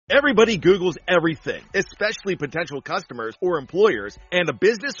Everybody Googles everything, especially potential customers or employers, and a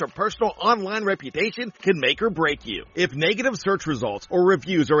business or personal online reputation can make or break you. If negative search results or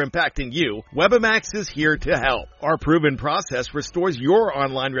reviews are impacting you, Webamax is here to help. Our proven process restores your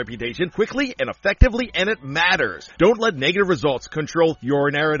online reputation quickly and effectively, and it matters. Don't let negative results control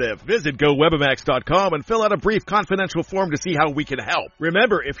your narrative. Visit GoWebamax.com and fill out a brief confidential form to see how we can help.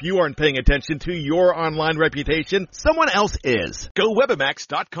 Remember, if you aren't paying attention to your online reputation, someone else is.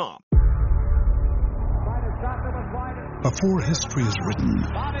 GoWebamax.com. Before history is written,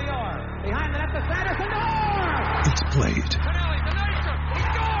 it's played.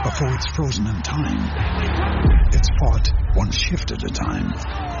 Before it's frozen in time, it's fought one shift at a time.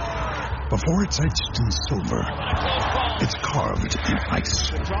 Before it's etched in silver, it's carved in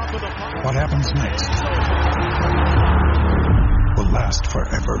ice. What happens next will last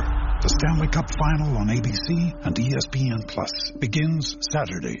forever. The Stanley Cup Final on ABC and ESPN Plus begins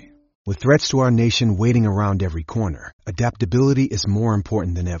Saturday. With threats to our nation waiting around every corner, adaptability is more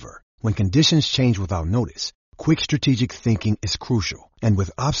important than ever. When conditions change without notice, quick strategic thinking is crucial. And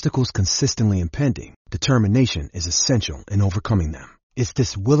with obstacles consistently impending, determination is essential in overcoming them. It's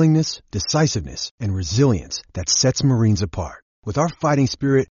this willingness, decisiveness, and resilience that sets Marines apart. With our fighting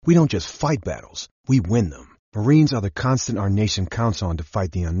spirit, we don't just fight battles, we win them. Marines are the constant our nation counts on to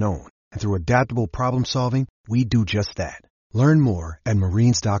fight the unknown. And through adaptable problem solving, we do just that. Learn more at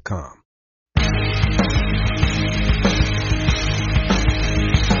Marines.com.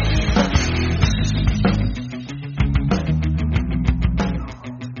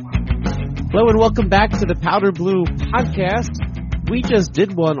 Hello and welcome back to the Powder Blue Podcast. We just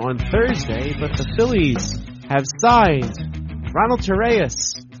did one on Thursday, but the Phillies have signed Ronald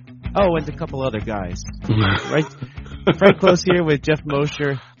Torreyes. Oh, and a couple other guys. Right? Frank Close here with Jeff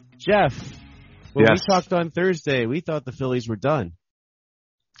Mosher. Jeff, when we talked on Thursday, we thought the Phillies were done.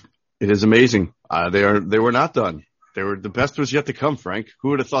 It is amazing. They were not done. The best was yet to come, Frank. Who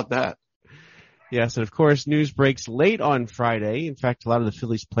would have thought that? Yes, and of course, news breaks late on Friday. In fact, a lot of the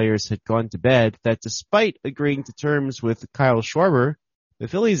Phillies players had gone to bed that despite agreeing to terms with Kyle Schwarber, the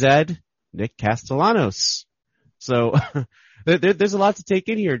Phillies add Nick Castellanos. So there's a lot to take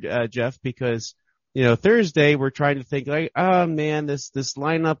in here, Jeff, because, you know, Thursday we're trying to think like, oh man, this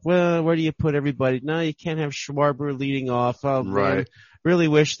lineup, well, where do you put everybody? No, you can't have Schwarber leading off. Oh, right. Man, really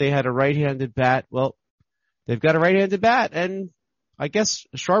wish they had a right-handed bat. Well, they've got a right-handed bat, and I guess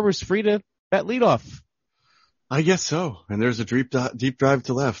Schwarber's free to bat leadoff. I guess so. And there's a deep drive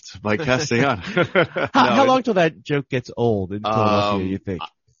to left by Castellanos. How long till that joke gets old in Philadelphia, you think?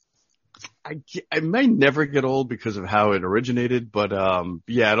 I may never get old because of how it originated, but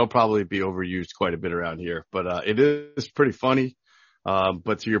yeah, it'll probably be overused quite a bit around here. But it is pretty funny.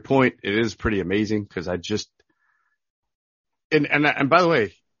 But to your point, it is pretty amazing because I just and by the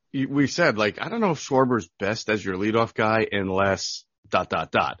way, we said like I don't know if Schwarber's best as your leadoff guy unless ...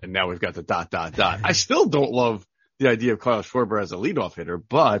 And now we've got the ... I still don't love the idea of Kyle Schwarber as a leadoff hitter,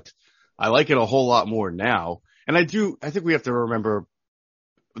 but I like it a whole lot more now. And I think we have to remember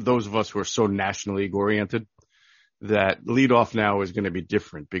those of us who are so National League oriented that leadoff now is going to be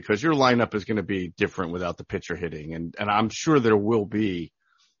different because your lineup is going to be different without the pitcher hitting. And I'm sure there will be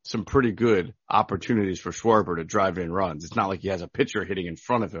some pretty good opportunities for Schwarber to drive in runs. It's not like he has a pitcher hitting in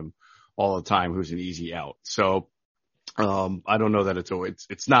front of him all the time who's an easy out. So, I don't know that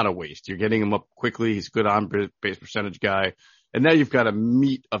it's not a waste. You're getting him up quickly. He's a good on base percentage guy. And now you've got a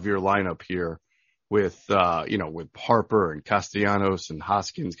meat of your lineup here with Harper and Castellanos and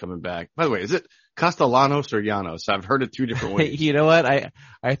Hoskins coming back. By the way, is it Castellanos or Llanos? I've heard it two different ways. You know what?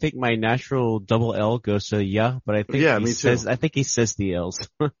 I think my natural double L goes to I think he says the L's.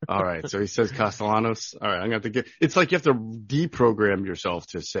 All right. So he says Castellanos. All right. I'm going to have to it's like you have to deprogram yourself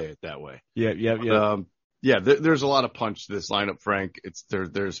to say it that way. Yeah. Yeah, there's a lot of punch to this lineup, Frank. It's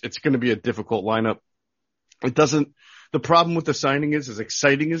going to be a difficult lineup. The problem with the signing is, as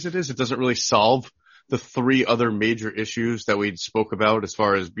exciting as it is, it doesn't really solve the three other major issues that we spoke about as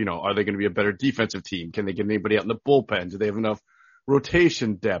far as, are they going to be a better defensive team? Can they get anybody out in the bullpen? Do they have enough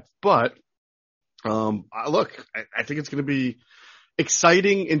rotation depth? But, look, I think it's going to be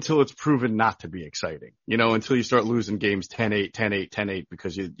exciting until it's proven not to be exciting, until you start losing games 10-8, 10-8, 10-8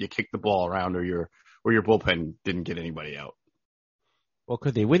 because you kick the ball around or your bullpen didn't get anybody out. Well,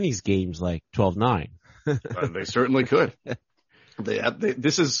 could they win these games like 12-9? They certainly could.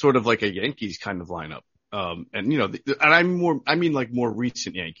 This is sort of like a Yankees kind of lineup. I mean more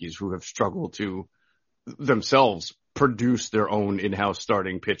recent Yankees who have struggled to themselves produce their own in-house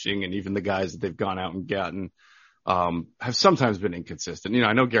starting pitching, and even the guys that they've gone out and gotten have sometimes been inconsistent.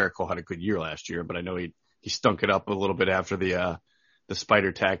 I know Garrett Cole had a good year last year, but I know he stunk it up a little bit after the the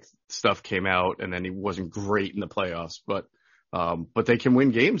spider tack stuff came out and then he wasn't great in the playoffs, but they can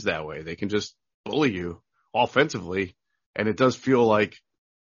win games that way. They can just bully you offensively. And it does feel like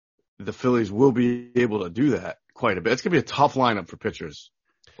the Phillies will be able to do that quite a bit. It's going to be a tough lineup for pitchers.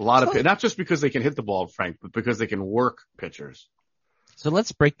 A lot of, not just because they can hit the ball, Frank, but because they can work pitchers. So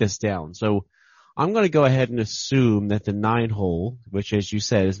let's break this down. So I'm going to go ahead and assume that the 9-hole, which as you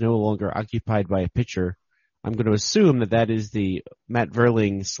said is no longer occupied by a pitcher, I'm going to assume that that is the Matt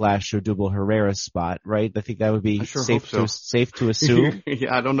Verling / Odubel Herrera spot, right? I think that would be safe to assume.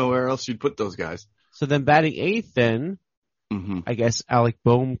 Yeah, I don't know where else you'd put those guys. So then batting 8th then, I guess Alec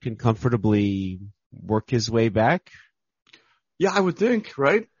Boehm can comfortably work his way back. Yeah, I would think,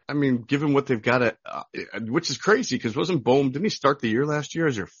 right? I mean, given what they've got which is crazy because wasn't Boehm, didn't he start the year last year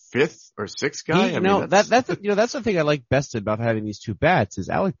as your 5th or 6th guy? That's the thing I like best about having these two bats is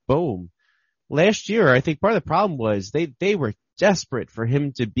Alec Boehm. Last year, I think part of the problem was they were desperate for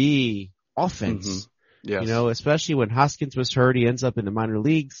him to be offense. Yes. Especially when Hoskins was hurt, he ends up in the minor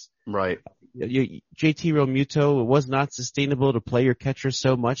leagues. Right. JT Realmuto, it was not sustainable to play your catcher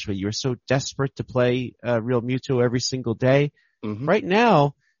so much, but you were so desperate to play Realmuto every single day. Right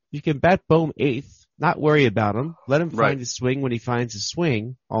now, you can bat Boehm 8th, not worry about him, let him find his swing when he finds his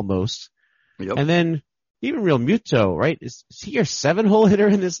swing, almost. Yep. And then even Realmuto, right? Is he your 7-hole hitter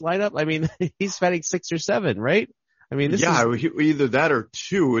in this lineup? I mean, he's batting 6 or 7 , right? I mean, either that or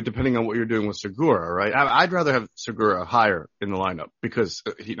 2, depending on what you're doing with Segura, right? I'd rather have Segura higher in the lineup because,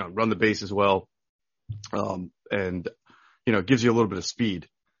 run the bases well, and, gives you a little bit of speed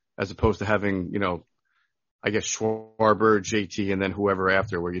as opposed to having, I guess Schwarber, JT, and then whoever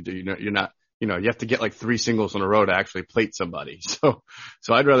after where you're not, you have to get like 3 singles in a row to actually plate somebody. So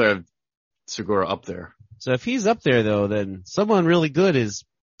I'd rather have Segura up there. So if he's up there though, then someone really good is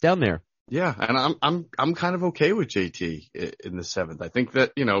down there. Yeah, and I'm kind of okay with JT in the 7th. I think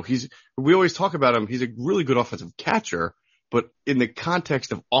that, we always talk about him. He's a really good offensive catcher, but in the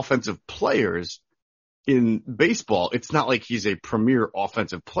context of offensive players in baseball, it's not like he's a premier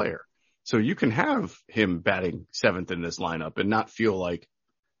offensive player. So you can have him batting 7th in this lineup and not feel like,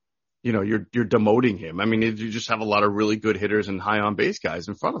 you're demoting him. I mean, you just have a lot of really good hitters and high on base guys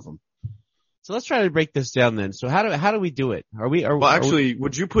in front of him. So let's try to break this down then. So how do we do it?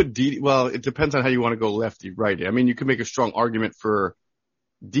 Would you put Didi? Well, it depends on how you want to go lefty, righty. I mean, you could make a strong argument for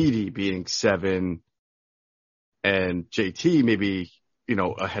Didi being 7 and JT maybe,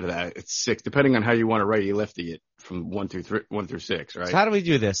 ahead of that. It's 6, depending on how you want to righty lefty it from 1 through 6, right? So how do we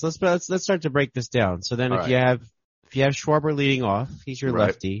do this? Let's start to break this down. So then if you have Schwarber leading off, he's your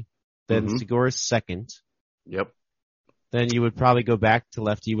lefty. Then Segura's 2nd. Yep. Then you would probably go back to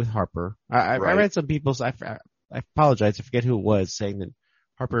lefty with Harper. I read some people's, I apologize, I forget who it was, saying that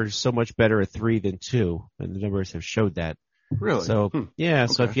Harper is so much better at 3 than 2, and the numbers have showed that. Really? So,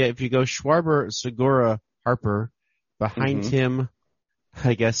 so if you go Schwarber, Segura, Harper, behind him,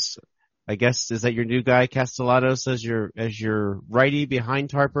 I guess, is that your new guy, Castellanos, as your righty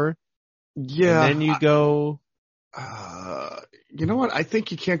behind Harper? Yeah. And then you go, you know what? I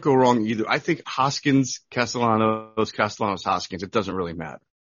think you can't go wrong either. I think Hoskins, Castellanos, Hoskins. It doesn't really matter,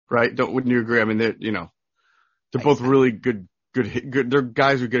 right? Wouldn't you agree? I mean, they're both really good. They're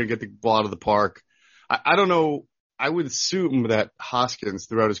guys who are going to get the ball out of the park. I don't know. I would assume that Hoskins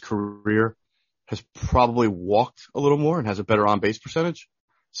throughout his career has probably walked a little more and has a better on base percentage.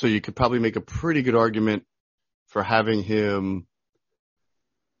 So you could probably make a pretty good argument for having him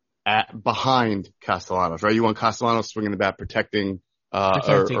behind Castellanos, right? You want Castellanos swinging the bat, protecting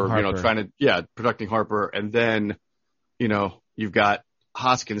protecting Harper. And then, you've got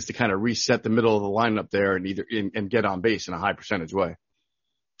Hoskins to kind of reset the middle of the lineup there and get on base in a high percentage way.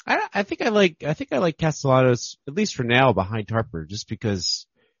 I think I like Castellanos, at least for now, behind Harper, just because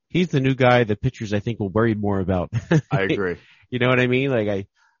he's the new guy the pitchers I think will worry more about. I agree. You know what I mean? Like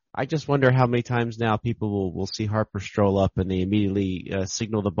I just wonder how many times now people will see Harper stroll up and they immediately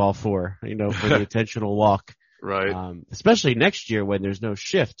signal the ball for the intentional walk. Right. Especially next year when there's no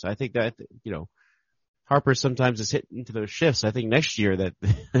shift. I think that, Harper sometimes is hitting into those shifts. I think next year that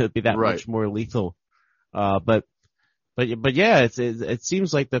it'll be that much more lethal. But yeah, it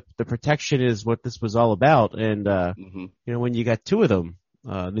seems like the protection is what this was all about. And, when you got 2 of them,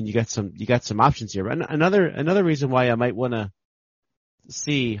 then you got some options here. Another reason why I might want to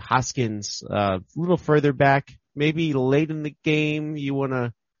see Hoskins a little further back, maybe late in the game. You want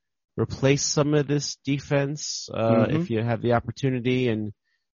to replace some of this defense if you have the opportunity, and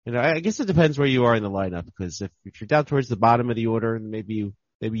I guess it depends where you are in the lineup, because if you're down towards the bottom of the order, maybe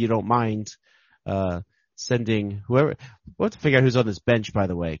you don't mind sending whoever. We'll have to figure out who's on this bench, by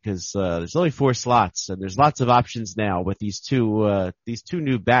the way, because there's only 4 slots, and there's lots of options now with these two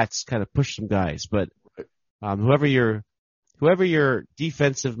new bats kind of push some guys. But whoever your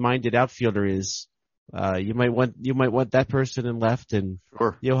defensive-minded outfielder is, you might want that person in left, and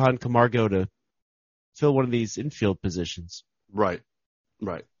sure. Johan Camargo to fill one of these infield positions. Right.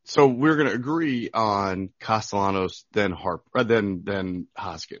 So we're going to agree on Castellanos, then then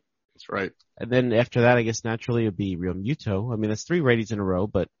Hoskins, right? And then after that, I guess naturally it'd be Real Muto. I mean, that's 3 righties in a row,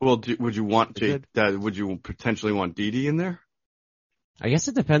 but. Well, would you potentially want Didi in there? I guess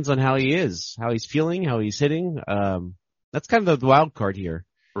it depends on how he is, how he's feeling, how he's hitting. That's kind of the wild card here.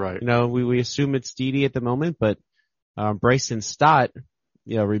 Right. You know, we assume it's Didi at the moment, but, Bryson Stott,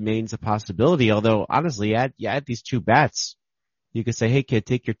 remains a possibility. Although honestly, add these 2 bats. You could say, hey kid,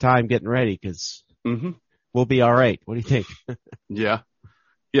 take your time getting ready because we'll be all right. What do you think?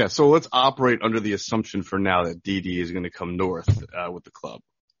 Yeah. So let's operate under the assumption for now that Didi is going to come north with the club.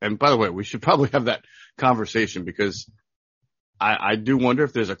 And by the way, we should probably have that conversation because I do wonder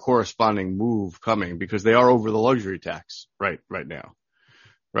if there's a corresponding move coming because they are over the luxury tax right now,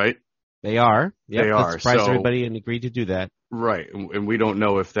 right? They are. Yep, they are. Surprised everybody and agreed to do that. Right. And we don't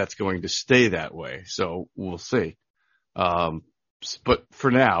know if that's going to stay that way. So we'll see. But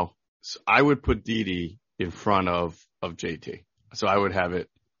for now, I would put Didi in front of JT. So I would have it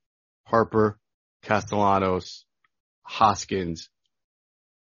Harper, Castellanos, Hoskins,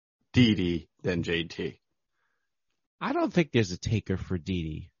 Didi, then JT. I don't think there's a taker for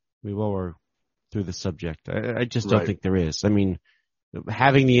Didi. While we're through the subject, I just don't think there is. I mean,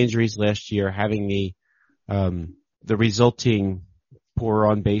 having the injuries last year, having the resulting poor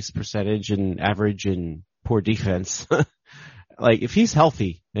on base percentage and average and poor defense. Like if he's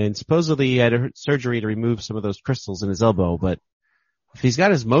healthy and supposedly he had a surgery to remove some of those crystals in his elbow, but if he's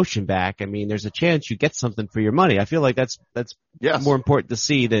got his motion back, I mean, there's a chance you get something for your money. I feel like that's more important to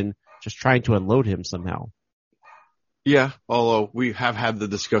see than just trying to unload him somehow. Yeah, although we have had the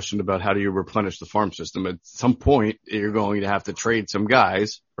discussion about how do you replenish the farm system. At some point, you're going to have to trade some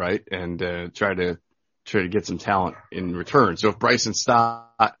guys, right, and try to get some talent in return. So if Bryson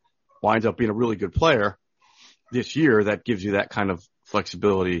Stott winds up being a really good player this year, that gives you that kind of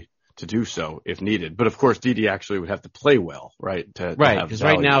flexibility to do so if needed. But of course, Didi actually would have to play well, right? Right, because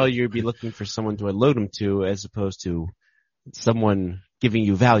right now you'd be looking for someone to unload him to as opposed to someone giving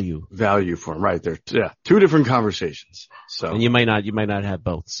you value. Value for him, right? They're 2 different conversations. So and you might not have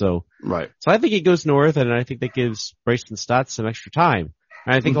both. So right. So I think he goes north, and I think that gives Bryson Stott some extra time.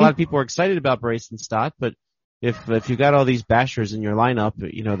 And I think a lot of people are excited about Bryson Stott, but if you got all these bashers in your lineup,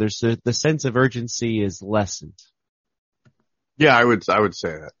 there's the sense of urgency is lessened. Yeah, I would say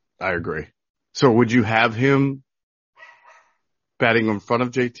that. I agree. So would you have him batting in front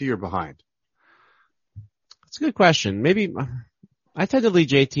of JT or behind? That's a good question. Maybe I tend to leave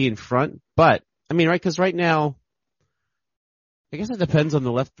JT in front, but I mean, right? Because right now, I guess it depends on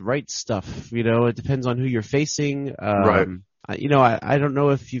the left-right stuff. It depends on who you're facing. Right. I don't know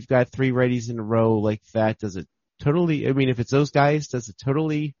if you've got 3 righties in a row like that. Does it totally? I mean, if it's those guys, does it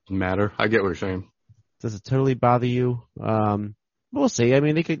totally matter? I get what you're saying. Does it totally bother you? We'll see. I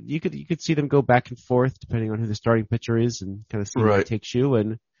mean, you could see them go back and forth depending on who the starting pitcher is and kind of see where it takes you.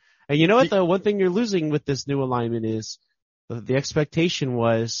 And you know what? The one thing you're losing with this new alignment is the expectation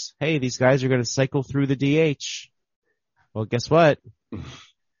was, hey, these guys are going to cycle through the DH. Well, guess what?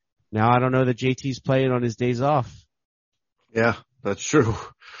 Now I don't know that JT's playing on his days off. Yeah, that's true.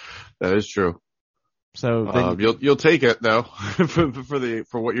 That is true. So you'll take it though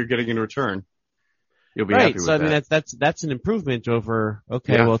for what you're getting in return. You'll be happy with that. I mean, that's an improvement over,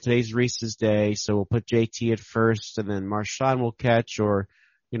 well, today's Reese's day, so we'll put JT at first and then Marchand will catch, or,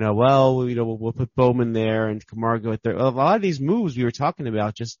 we'll put Bowman there and Camargo at there. A lot of these moves we were talking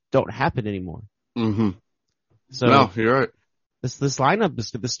about just don't happen anymore. Mm-hmm. So. No, you're right. This lineup,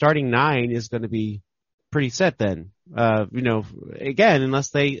 the starting 9 is going to be pretty set then. Again,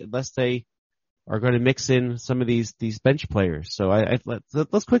 unless they are going to mix in some of these bench players. So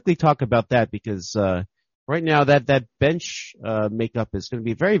let's quickly talk about that because right now that bench makeup is going to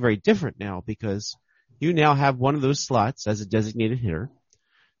be very, very different now because you now have one of those slots as a designated hitter.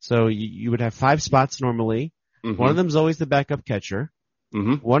 So you would have 5 spots normally. Mm-hmm. One of them is always the backup catcher.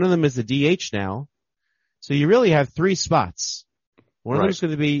 Mm-hmm. One of them is the DH now. So you really have 3 spots. One of them is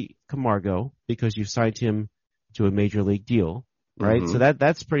going to be Camargo because you signed him to a major league deal, right? Mm-hmm. So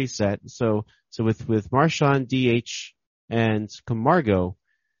that's pretty set. So with Marchand, DH, and Camargo,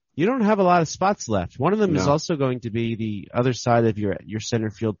 you don't have a lot of spots left. One of them is also going to be the other side of your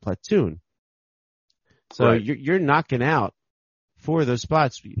center field platoon. So you're knocking out 4 of those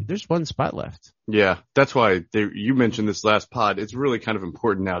spots. There's 1 spot left. Yeah, that's why you mentioned this last pod. It's really kind of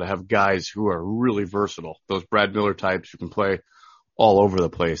important now to have guys who are really versatile. Those Brad Miller types who can play all over the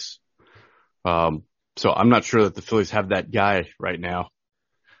place. So I'm not sure that the Phillies have that guy right now.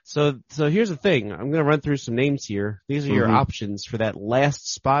 So here's the thing. I'm going to run through some names here. These are your options for that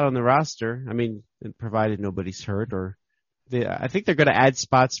last spot on the roster. I mean, provided nobody's hurt, or I think they're going to add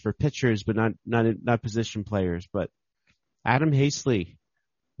spots for pitchers, but not position players. But Adam Hazley,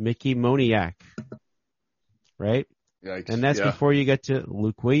 Mickey Moniak, right? Yikes. And that's before you get to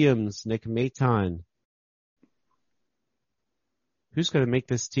Luke Williams, Nick Maton. Who's going to make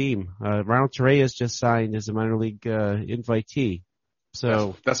this team? Ronald Torreyes just signed as a minor league invitee.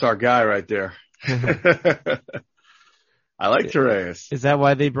 So that's our guy right there. I like Torreyes. Is that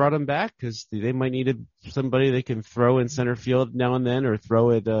why they brought him back? Because they might need somebody they can throw in center field now and then, or throw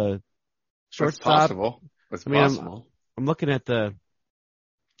it shortstop. That's possible. That's possible. I'm looking at the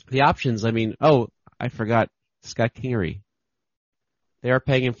options. I mean, I forgot Scott Kingery. They are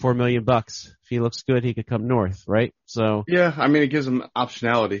paying him $4 million. If he looks good, he could come north, right? So yeah, I mean, it gives him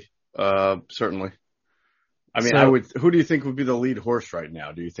optionality, certainly. I mean, who do you think would be the lead horse right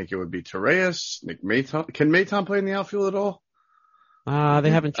now? Do you think it would be Torreyes, Nick Maton? Can Maton play in the outfield at all? They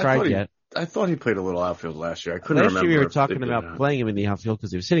haven't tried yet. I thought he played a little outfield last year. I couldn't remember. Last year we were talking about playing him in the outfield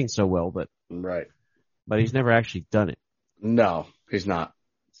because he was hitting so well, but he's never actually done it. No, he's not.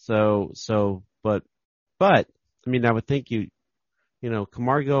 But I mean, I would think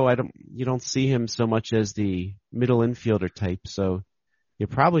Camargo, you don't see him so much as the middle infielder type. So you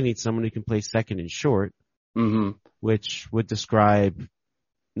probably need someone who can play second and short, which would describe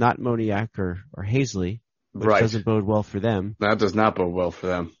not Moniak or Hazley, which doesn't bode well for them. That does not bode well for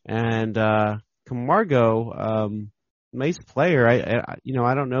them. And, Camargo, nice player. I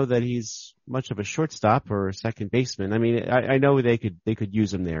don't know that he's much of a shortstop or a second baseman. I mean, I know they could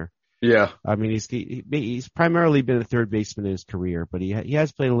use him there. Yeah. I mean, he's primarily been a third baseman in his career, but he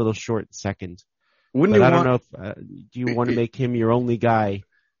has played a little short second. I don't know if, do you want to make him your only guy?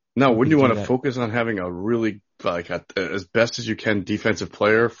 No, wouldn't you want to focus on having a really, as best as you can defensive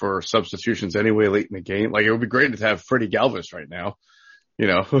player for substitutions anyway late in the game? Like, it would be great to have Freddie Galvis right now.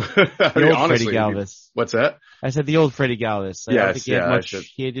 The old Freddie Galvis. What's that? I said the old Freddie Galvis. I don't think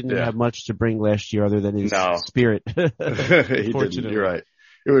he didn't have much to bring last year other than his spirit. He didn't. You're right.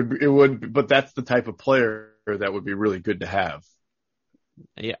 It would, but that's the type of player that would be really good to have.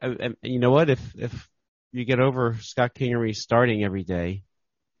 Yeah, and you know what? If you get over Scott Kingery starting every day,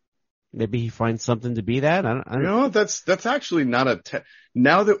 maybe he finds something to be that. I don't know. That's actually not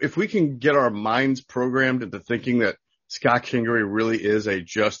now that if we can get our minds programmed into thinking that Scott Kingery really is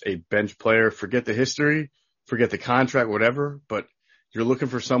just a bench player, forget the history, forget the contract, whatever, but you're looking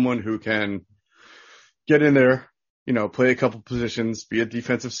for someone who can get in there, play a couple positions, be a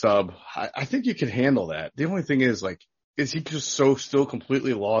defensive sub. I think you can handle that. The only thing is he just still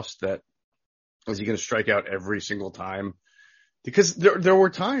completely lost that? Is he going to strike out every single time? Because there were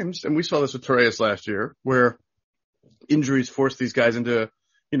times, and we saw this with Torreyes last year, where injuries forced these guys into,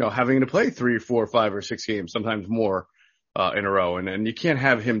 having to play 3, 4, 5, or 6 games, sometimes more, in a row. And you can't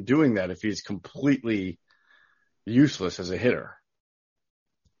have him doing that if he's completely useless as a hitter.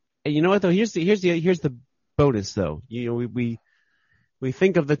 And you know what though? Here's the bonus though. We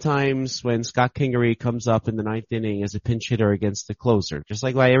think of the times when Scott Kingery comes up in the 9th inning as a pinch hitter against the closer, just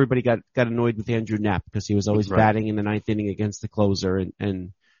like why everybody got annoyed with Andrew Knapp because he was always batting in the 9th inning against the closer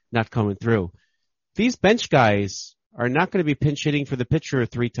and not coming through. These bench guys are not going to be pinch hitting for the pitcher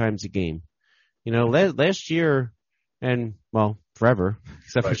 3 times a game. Last year and forever,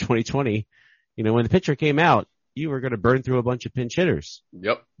 except for 2020, when the pitcher came out, you were going to burn through a bunch of pinch hitters.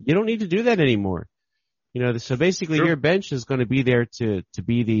 Yep. You don't need to do that anymore. So basically your bench is going to be there to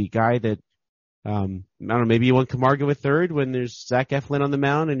be the guy that, I don't know, maybe you want Camargo at third when there's Zach Eflin on the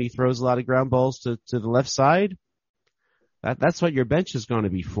mound and he throws a lot of ground balls to the left side. That's what your bench is going to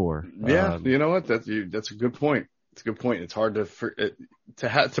be for. Yeah. You know what? That's a good point. It's a good point. It's hard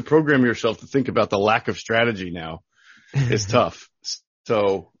to program yourself to think about the lack of strategy now is tough.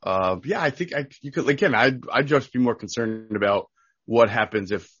 So, I think you could, again, I'd just be more concerned about what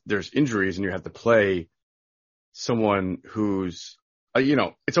happens if there's injuries and you have to play someone who's,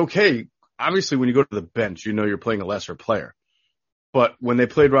 it's okay. Obviously, when you go to the bench, you're playing a lesser player. But when they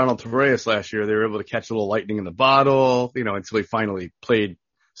played Ronald Torreyes last year, they were able to catch a little lightning in the bottle, until he finally played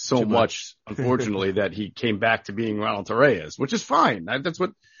so much, unfortunately, that he came back to being Ronald Torreyes, which is fine. That's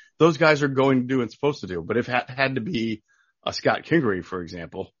what those guys are going to do and supposed to do. But if it had to be a Scott Kingery, for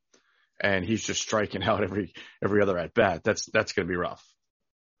example, and he's just striking out every other at bat, that's going to be rough.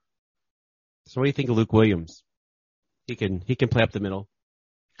 So what do you think of Luke Williams? He can play up the middle.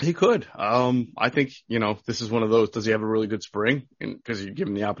 He could. I think, this is one of those, does he have a really good spring? And because you give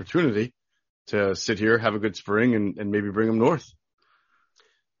him the opportunity to sit here, have a good spring and maybe bring him north.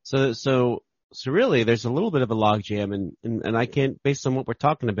 So really there's a little bit of a logjam and I can't, based on what we're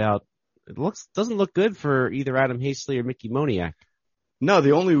talking about, it doesn't look good for either Adam Hastley or Mickey Moniak. No,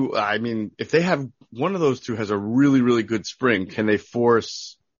 if they have one of those two has a really, really good spring, can they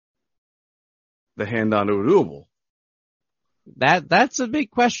force the hand on Odubel? That's a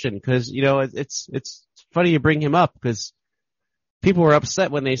big question because, it's funny you bring him up because people were upset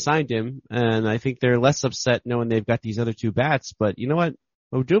when they signed him, and I think they're less upset knowing they've got these other two bats. But you know what?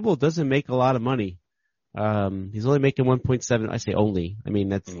 Odubel doesn't make a lot of money. He's only making 1.7. I say only. I mean,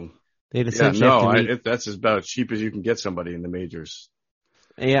 that's, they'd essentially that's about as cheap as you can get somebody in the majors.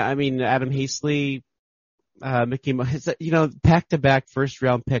 Yeah, I mean, Adam Hastley, Mickey, back-to-back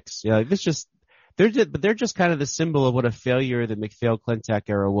first-round picks. They're just kind of the symbol of what a failure the McPhail-Clintack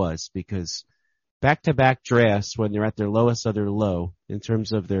era was, because back-to-back drafts, when they're at their lowest of their low in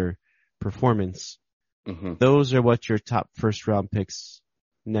terms of their performance, those are what your top first-round picks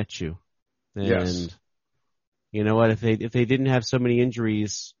net you. And yes. You know what? If they didn't have so many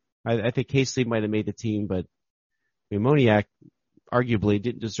injuries, I think Hastley might have made the team, but Moniak arguably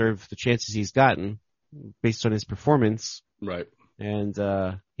didn't deserve the chances he's gotten based on his performance. Right. And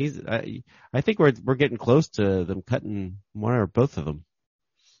I think we're getting close to them cutting one or both of them.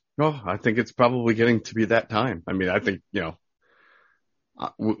 Well, I think it's probably getting to be that time. I mean, I think, you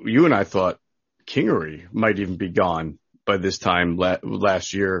and I thought Kingery might even be gone by this time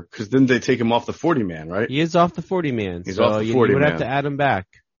last year, because didn't they take him off the 40-man, right? He is off the 40-man. He's so off the 40-man. You would have to add him back,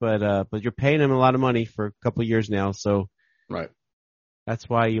 but you're paying him a lot of money for a couple of years now, so right. That's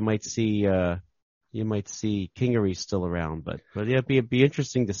why you might see Kingery still around, but yeah, it'd be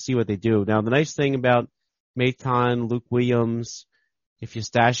interesting to see what they do. Now, the nice thing about Maton, Luke Williams, if you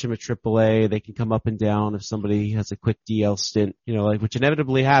stash him at AAA, they can come up and down if somebody has a quick DL stint, which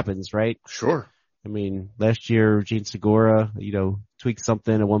inevitably happens, right? Sure. I mean, last year, Gene Segura, tweaked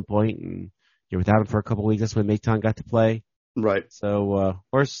something at one point and you're without him for a couple of weeks. That's when Maton got to play. Right. So,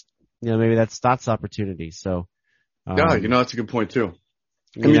 or, maybe that's Stott's opportunity. So, yeah, that's a good point too.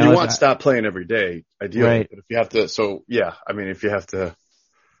 I mean, you want Stott playing every day, ideally. Right. But if you have to, if you have to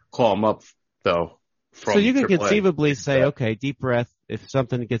call him up, though, from so you can AAA, conceivably say, okay, deep breath. If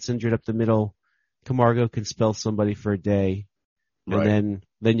something gets injured up the middle, Camargo can spell somebody for a day, and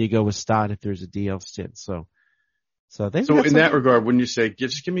then you go with Stott if there's a DL stint. So in that regard, when you say,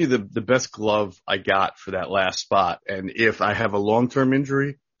 just give me the best glove I got for that last spot, and if I have a long-term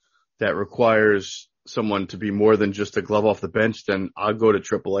injury that requires someone to be more than just a glove off the bench, then I'll go to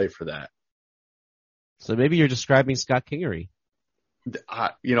AAA for that. So maybe you're describing Scott Kingery.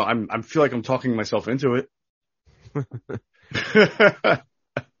 I feel like I'm talking myself into it.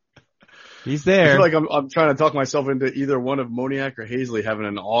 He's there. I feel like I'm trying to talk myself into either one of Moniak or Hastley having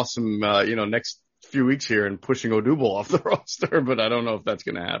an awesome, next few weeks here and pushing Odubel off the roster, but I don't know if that's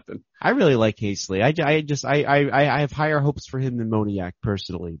going to happen. I really like Hastley. I have higher hopes for him than Moniak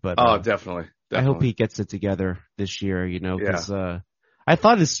personally, but definitely. I hope he gets it together this year, because I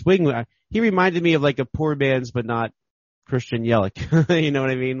thought his swing, he reminded me of like a poor man's but not Christian Yelich. You know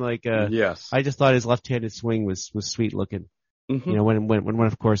what I mean? Like, yes. I just thought his left-handed swing was sweet looking. When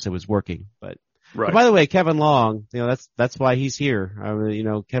of course it was working, but. Right. But by the way, Kevin Long, that's why he's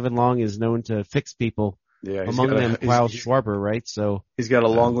here. Kevin Long is known to fix people. Yeah, among them Kyle Schwarber, right? So he's got a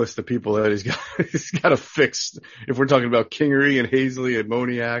long list of people that he's got to fix. If we're talking about Kingery and Hastley and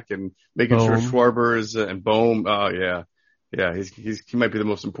Moniak and making sure Schwarber is and Bohm, he might be the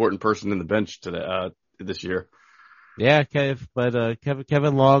most important person in the bench this year. Yeah,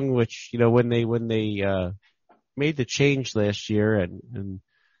 Kevin Long, which when they made the change last year, and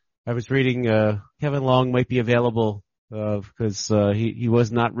I was reading Kevin Long might be available because he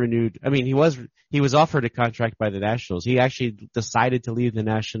was not renewed. I mean, he was offered a contract by the Nationals. He actually decided to leave the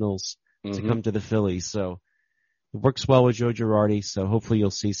Nationals to come to the Phillies. So it works well with Joe Girardi. So hopefully you'll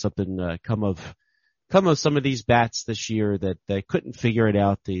see something come of some of these bats this year that couldn't figure it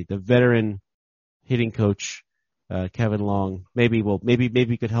out. The veteran hitting coach Kevin Long maybe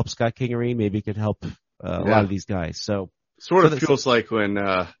could help Scott Kingery. Maybe could help a lot of these guys. So sort of feels like when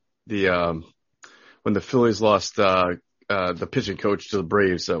the Phillies lost the pitching coach to the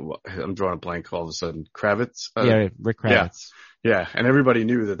Braves, I'm drawing a blank all of a sudden. Kravitz? Rick Kravitz. Yeah, and everybody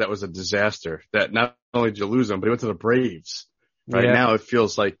knew that was a disaster. That not only did you lose him, but he went to the Braves. Right now, it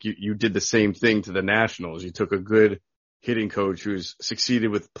feels like you did the same thing to the Nationals. You took a good hitting coach who's succeeded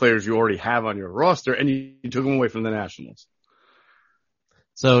with players you already have on your roster, and you took him away from the Nationals.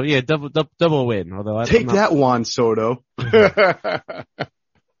 So yeah, double win. Although Take that, Juan Soto.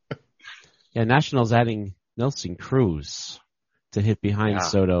 Yeah, Nationals adding Nelson Cruz to hit behind Yeah.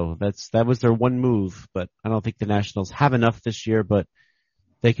 Soto. That was their one move, but I don't think the Nationals have enough this year, but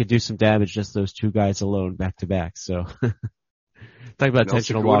they could do some damage, just those two guys alone back to back. So talk about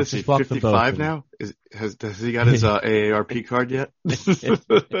intentional walks. Is he 55 now? Has he got his AARP card yet?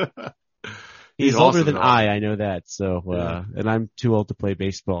 He's awesome, older than though. I know that. So, Yeah. and I'm too old to play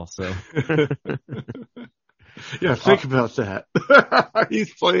baseball. So, Yeah, think about that.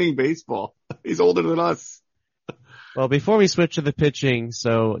 He's playing baseball. He's older than us. well, before we switch to the pitching,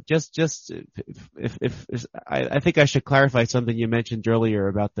 so just if I think I should clarify something you mentioned earlier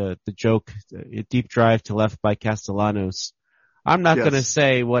about the joke, deep drive to left by Castellanos. I'm not Yes. going to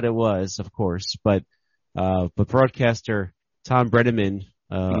say what it was, of course, but broadcaster Tom Brenneman,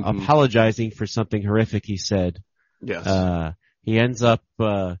 apologizing for something horrific he said. Yes. He ends up,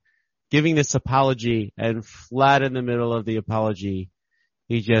 giving this apology, and flat in the middle of the apology,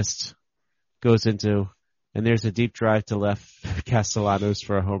 he just goes into, and there's a deep drive to left for Castellanos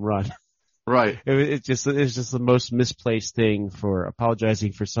for a home run. Right. It's just the most misplaced thing for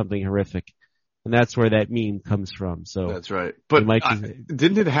apologizing for something horrific. And that's where that meme comes from. So That's right. But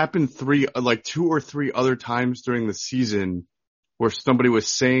didn't it happen 2 or 3 other times during the season where somebody was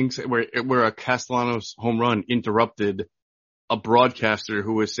saying, where a Castellanos home run interrupted a broadcaster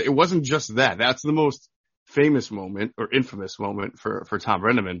who was, it wasn't just that. That's the most famous moment or infamous moment for Tom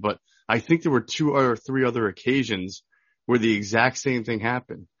Brenneman. But I think there were 2 or 3 other occasions where the exact same thing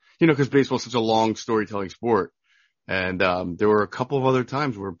happened. You know, because baseball is such a long storytelling sport. And there were a couple of other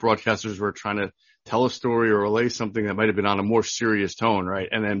times where broadcasters were trying to tell a story or relay something that might have been on a more serious tone, right?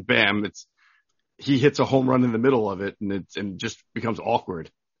 And then bam, he hits a home run in the middle of it, and it just becomes awkward.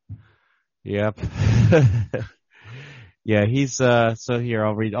 Yep. Yeah, he's, so here,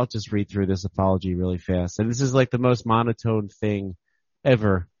 I'll just read through this apology really fast. And this is like the most monotone thing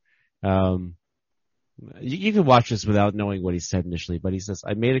ever. You can watch this without knowing what he said initially, but he says,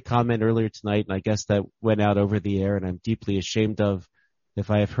 I made a comment earlier tonight, and I guess that went out over the air, and I'm deeply ashamed of.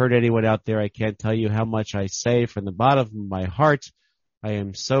 If I have hurt anyone out there, I can't tell you how much I say from the bottom of my heart. I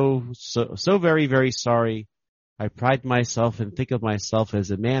am so very, very sorry. I pride myself and think of myself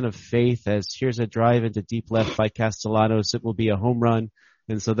as a man of faith, as here's a drive into deep left by Castellanos. It will be a home run,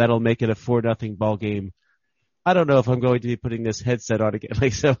 and so that'll make it a 4-0 ball game. I don't know if I'm going to be putting this headset on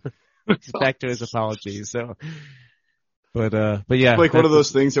again. So back to his apologies. So, but yeah. Like one of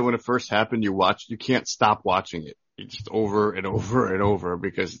those things that when it first happened, you can't stop watching it. It's just over and over and over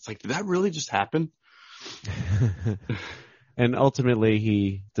because it's like, did that really just happen? And ultimately,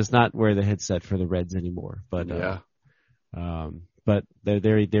 he does not wear the headset for the Reds anymore. But yeah. But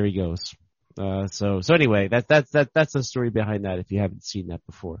there he goes. So anyway, that's the story behind that. If you haven't seen that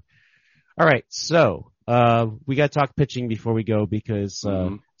before. All right, so we got to talk pitching before we go because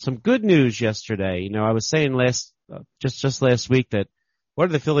some good news yesterday. You know, I was saying just last week that what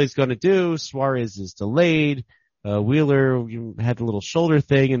are the Phillies going to do? Suarez is delayed. Wheeler had a little shoulder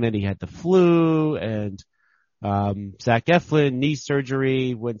thing, and then he had the flu, and Zach Eflin, knee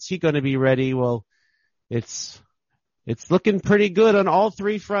surgery. When's he going to be ready? Well, it's looking pretty good on all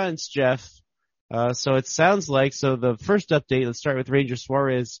 3 fronts, Jeff. So it sounds like, so the first update, let's start with Ranger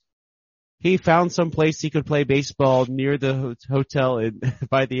Suarez. He found some place he could play baseball near the hotel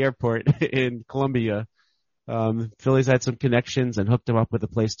by the airport in Colombia. Phillies had some connections and hooked him up with a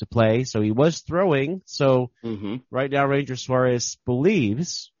place to play. So he was throwing. So right now, Ranger Suarez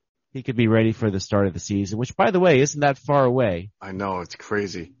believes he could be ready for the start of the season, which, by the way, isn't that far away. I know, it's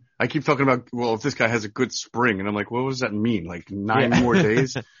crazy. I keep talking about, well, if this guy has a good spring, and I'm like, what does that mean? Like 9 more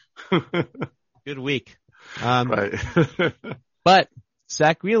days? Good week. Right. But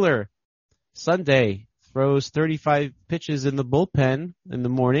Zach Wheeler, Sunday, throws 35 pitches in the bullpen in the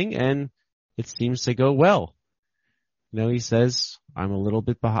morning, and it seems to go well. You know, he says, I was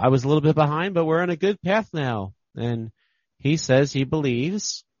a little bit behind, but we're on a good path now. And he says he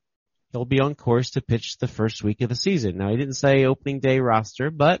believes he'll be on course to pitch the first week of the season. Now, he didn't say opening day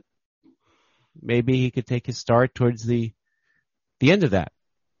roster, but maybe he could take his start towards the end of that.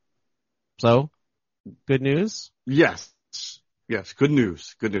 So, good news? Yes. Good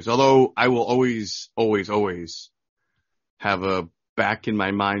news. Although I will always have a back in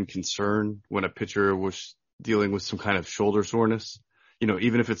my mind concern when a pitcher was dealing with some kind of shoulder soreness, you know,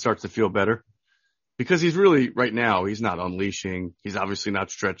 even if it starts to feel better, because he's really right now, he's not unleashing. He's obviously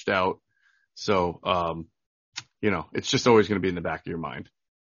not stretched out. So, you know, it's just always going to be in the back of your mind.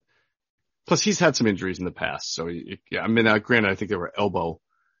 Plus he's had some injuries in the past. So yeah, I mean, granted, I think they were elbow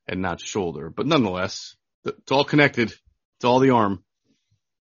and not shoulder, but nonetheless, it's all connected. It's all the arm.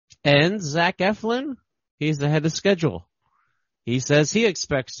 And Zach Eflin, he's ahead of schedule. He says he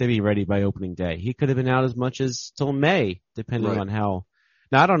expects to be ready by opening day. He could have been out as much as till May, depending on how.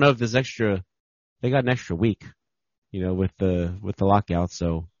 Now, I don't know if there's they got an extra week, with the lockout.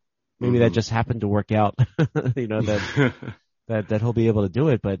 So maybe that just happened to work out, that he'll be able to do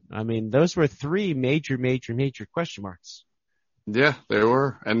it. But I mean, those were three major question marks. Yeah, they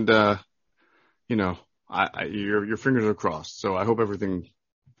were. And, your fingers are crossed. So I hope everything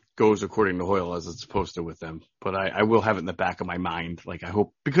goes according to Hoyle as it's supposed to with them. But I will have it in the back of my mind. Like, I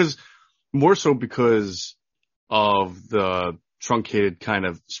hope, more so because of the truncated kind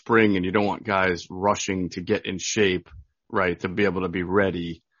of spring, and you don't want guys rushing to get in shape, right, to be able to be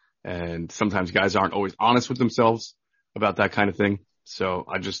ready. And sometimes guys aren't always honest with themselves about that kind of thing. So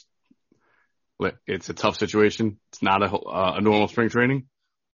it's a tough situation. It's not a normal spring training,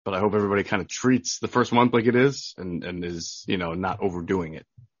 but I hope everybody kind of treats the first month like it is and is, not overdoing it.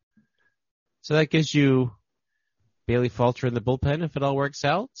 So that gives you Bailey Falter in the bullpen if it all works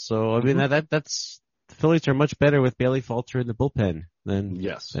out. So, I mean, that's the Phillies are much better with Bailey Falter in the bullpen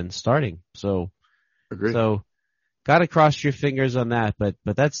than starting. So, agreed. So, gotta cross your fingers on that. But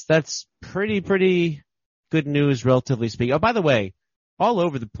that's pretty good news, relatively speaking. Oh, by the way, all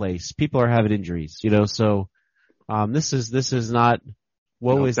over the place, people are having injuries. So this is not.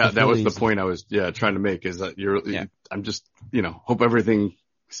 That was the point I was trying to make, is that I'm just hope everything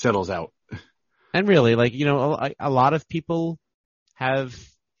settles out. And really, a lot of people have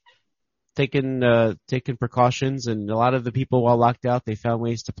taken precautions, and a lot of the people, while locked out, they found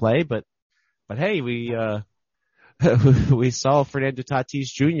ways to play. But hey, we saw Fernando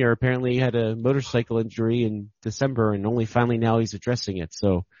Tatis Jr. apparently had a motorcycle injury in December, and only finally now he's addressing it.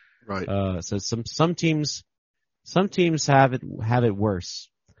 So, right. So some teams have it worse.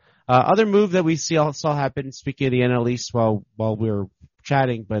 Other move that we saw happen, speaking of the NL East while we were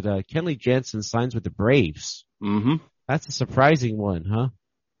chatting, but Kenley Jansen signs with the Braves. Mm-hmm. That's a surprising one, huh?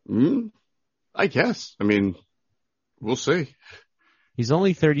 I guess. I mean, we'll see. He's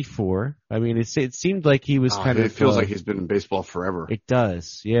only 34. I mean, it seemed like he was it feels like he's been in baseball forever. It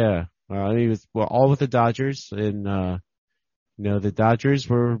does, yeah. He was all with the Dodgers, and the Dodgers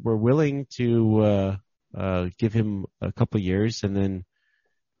were willing to give him a couple years, and then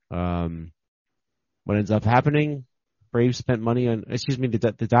what ends up happening? Braves spent money on.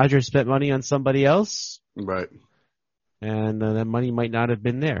 The Dodgers spent money on somebody else, right? And that money might not have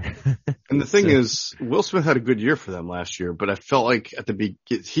been there. And the thing is, Will Smith had a good year for them last year, but I felt like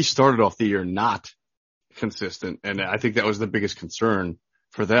he started off the year not consistent, and I think that was the biggest concern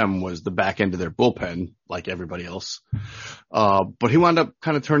for them, was the back end of their bullpen, like everybody else. But he wound up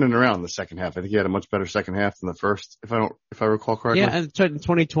kind of turning around in the second half. I think he had a much better second half than the first, if I recall correctly. Yeah, and in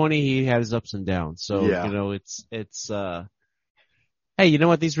 2020 he had his ups and downs. So it's hey, you know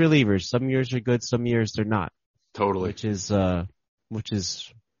what? These relievers, some years are good, some years they're not. Totally. Which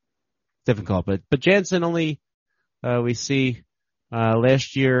is difficult. But Jansen only we see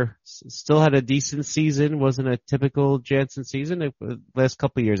last year still had a decent season. Wasn't a typical Jansen season. Last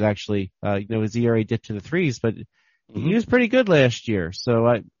couple of years, actually, his ERA dipped to the threes, but he was pretty good last year.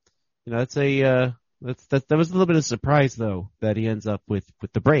 So that was a little bit of a surprise, though, that he ends up with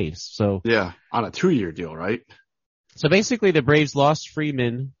the Braves. So yeah, on a 2-year deal, right? So basically, the Braves lost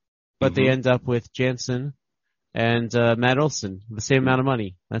Freeman, but they end up with Jansen and Matt Olson, the same amount of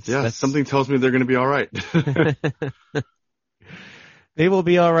money. That's something tells me they're going to be all right. They will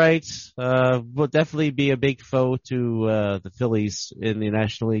be all right. Will definitely be a big foe to the Phillies in the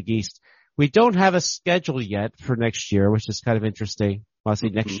National League East. We don't have a schedule yet for next year, which is kind of interesting. Well, I say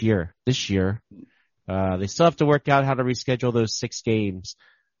next year. This year. They still have to work out how to reschedule those 6 games.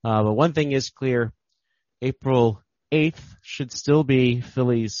 But one thing is clear. April 8th should still be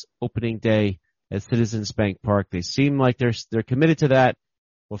Phillies opening day at Citizens Bank Park. They seem like they're committed to that.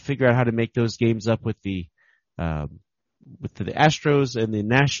 We'll figure out how to make those games up with the Astros and the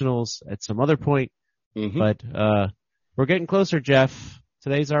Nationals at some other point. But we're getting closer, Jeff.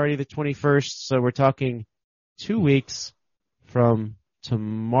 Today's already the 21st, so we're talking 2 weeks from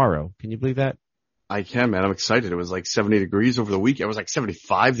tomorrow. Can you believe that? I can, man. I'm excited. It was like 70 degrees over the weekend. It was like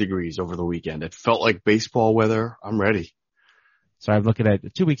 75 degrees over the weekend. It felt like baseball weather. I'm ready. Sorry, I'm looking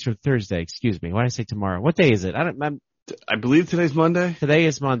at 2 weeks from Thursday. Excuse me. Why did I say tomorrow? What day is it? I believe today's Monday. Today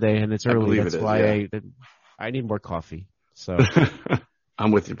is Monday, and it's early. That's why I need more coffee. So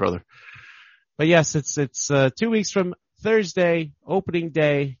I'm with you, brother. But yes, it's 2 weeks from Thursday, opening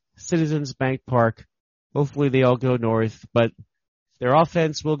day, Citizens Bank Park. Hopefully they all go north, but their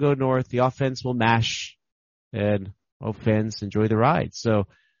offense will go north. The offense will mash, and hope fans enjoy the ride. So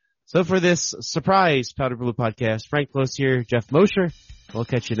So for this surprise Powder Blue podcast, Frank Close here, Jeff Mosher. We'll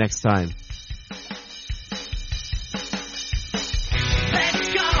catch you next time.